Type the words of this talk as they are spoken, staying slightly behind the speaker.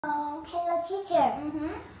Hello, teacher.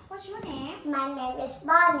 What's your name? My name is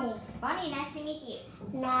Bonie. Bonnie, nice to meet you.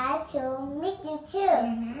 Nice to meet you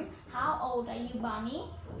too. How old are you, Bonnie?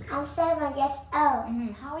 I'm 7 years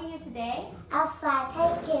old. How are you today? I'm fine,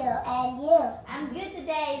 thank you. And you? I'm good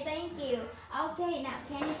today, thank you. Okay, now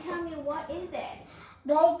can you tell me what is it?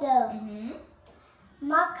 Blazer,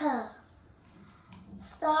 marker,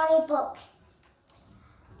 storybook,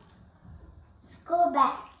 school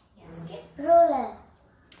bag, Yes, good. ruler,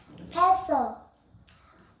 pencil,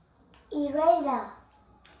 eraser,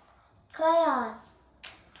 crayon,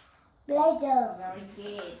 blazer. Very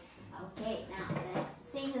good. Okay, now let's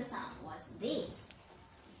sing the song. What's this?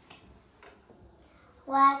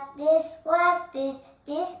 What this?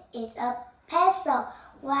 This is a pencil.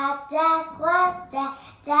 What that?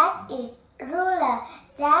 That is ruler.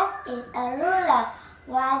 That is a ruler.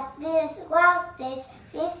 What's this?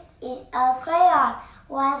 This is a crayon.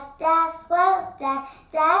 What's that?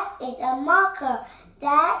 That is a marker.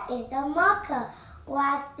 That is a marker.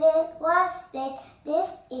 What's this? This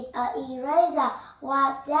is a eraser.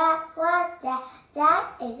 What's that? That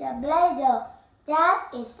is a blazer. That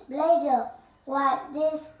is blazer. What's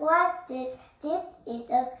this? This is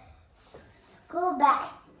a school bag.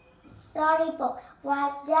 Storybook.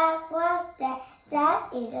 What's that?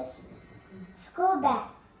 That is a school bag.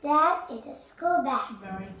 That is a school bag.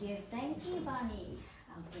 Very good. Thank you, Bonnie.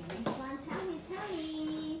 Okay, next one. Tell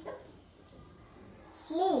me.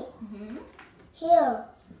 Sleep. Hill.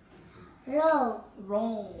 Roll.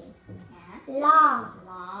 Roll. And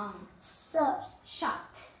Long.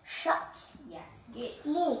 short. Short. Yes, good.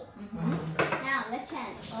 Sleep. Now let's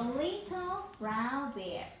chant. A little brown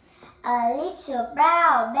bear. A little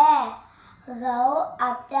brown bear go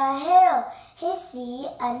up the hill. He see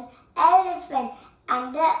an elephant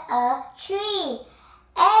under a tree.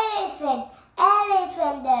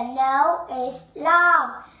 Elephant, the nose is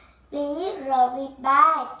long. Please roll it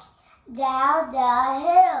back down the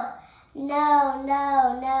hill.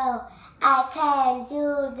 No, I can't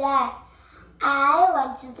do that. I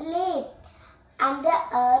want to sleep under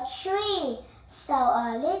a tree. So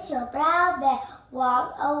a little brown bear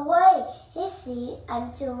walked away. He see a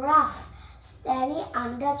giraffe standing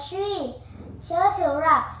on the tree. Turtle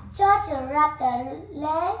Rock, the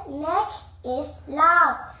neck is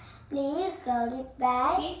long. Please roll it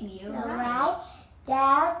back Give me a right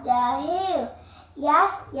down the hill.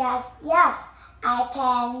 Yes, I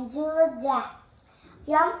can do that.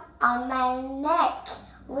 Jump on my neck,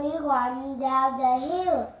 we run down the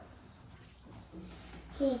hill.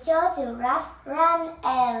 He told giraffe, run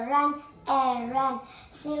and run.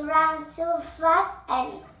 She ran too fast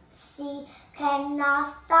and she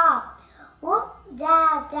cannot stop. Whoop,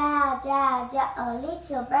 down, a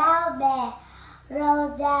little brown bear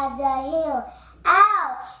rolled down the hill.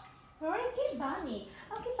 Ouch! Very good, Bonnie.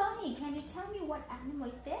 Okay, Bonnie, can you tell me what animal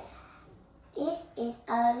is that? This is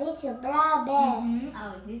a little brown bear.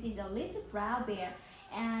 Oh, this is a little brown bear.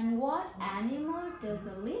 And what animal does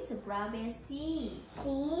the little brown bear see?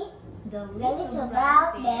 See? The The little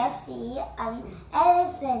brown bear see an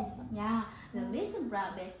elephant. Yeah, the little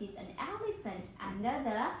brown bear sees an elephant under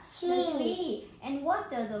the Tree. tree. And what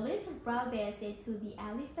does the little brown bear say to the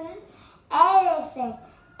elephant? Elephant,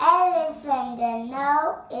 the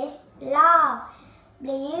nose is long.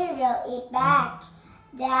 Please roll it back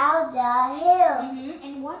down the hill.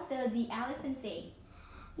 And what does the elephant say?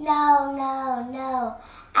 No,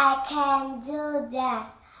 I can't do that.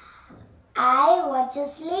 I want to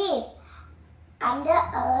sleep under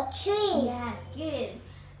a tree. Yes, good.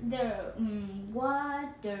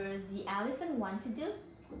 What does the elephant want to do?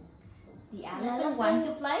 The elephant want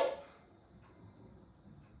to play?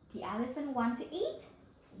 The elephant want to eat?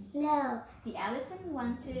 No, The elephant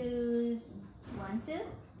want to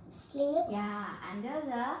sleep. yeah, under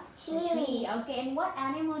the Tree. Okay, and what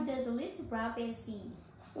animal does a little brown bear see?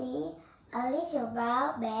 See, a little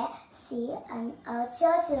brown bear see a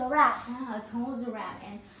turtle giraffe. A tall giraffe.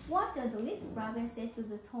 And what does the little brown bear say to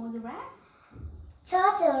the tall giraffe?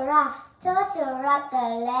 Turtle giraffe, the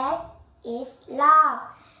leg is long.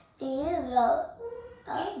 Please roll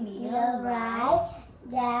Give me the the right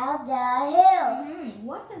down the hill.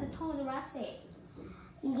 What does the tall giraffe say?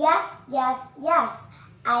 Yes,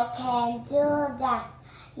 I can do that.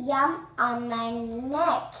 Jump on my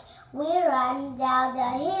neck, we run down the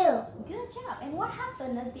hill. Good job. And what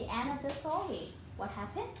happened at the end of the story? What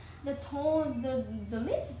happened? The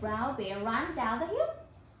little brown bear ran down the hill?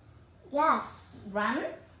 Yes, Run?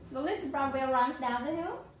 The little brown bear runs down the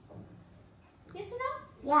hill? Yes or no?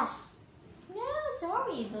 yes, No,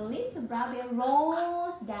 sorry. The little brown bear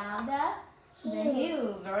rolls down the The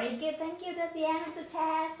hill. Very good. Thank you. That's the end of the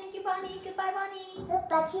test. Thank you, Bonnie. Goodbye, Bonnie.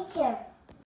 Goodbye, teacher.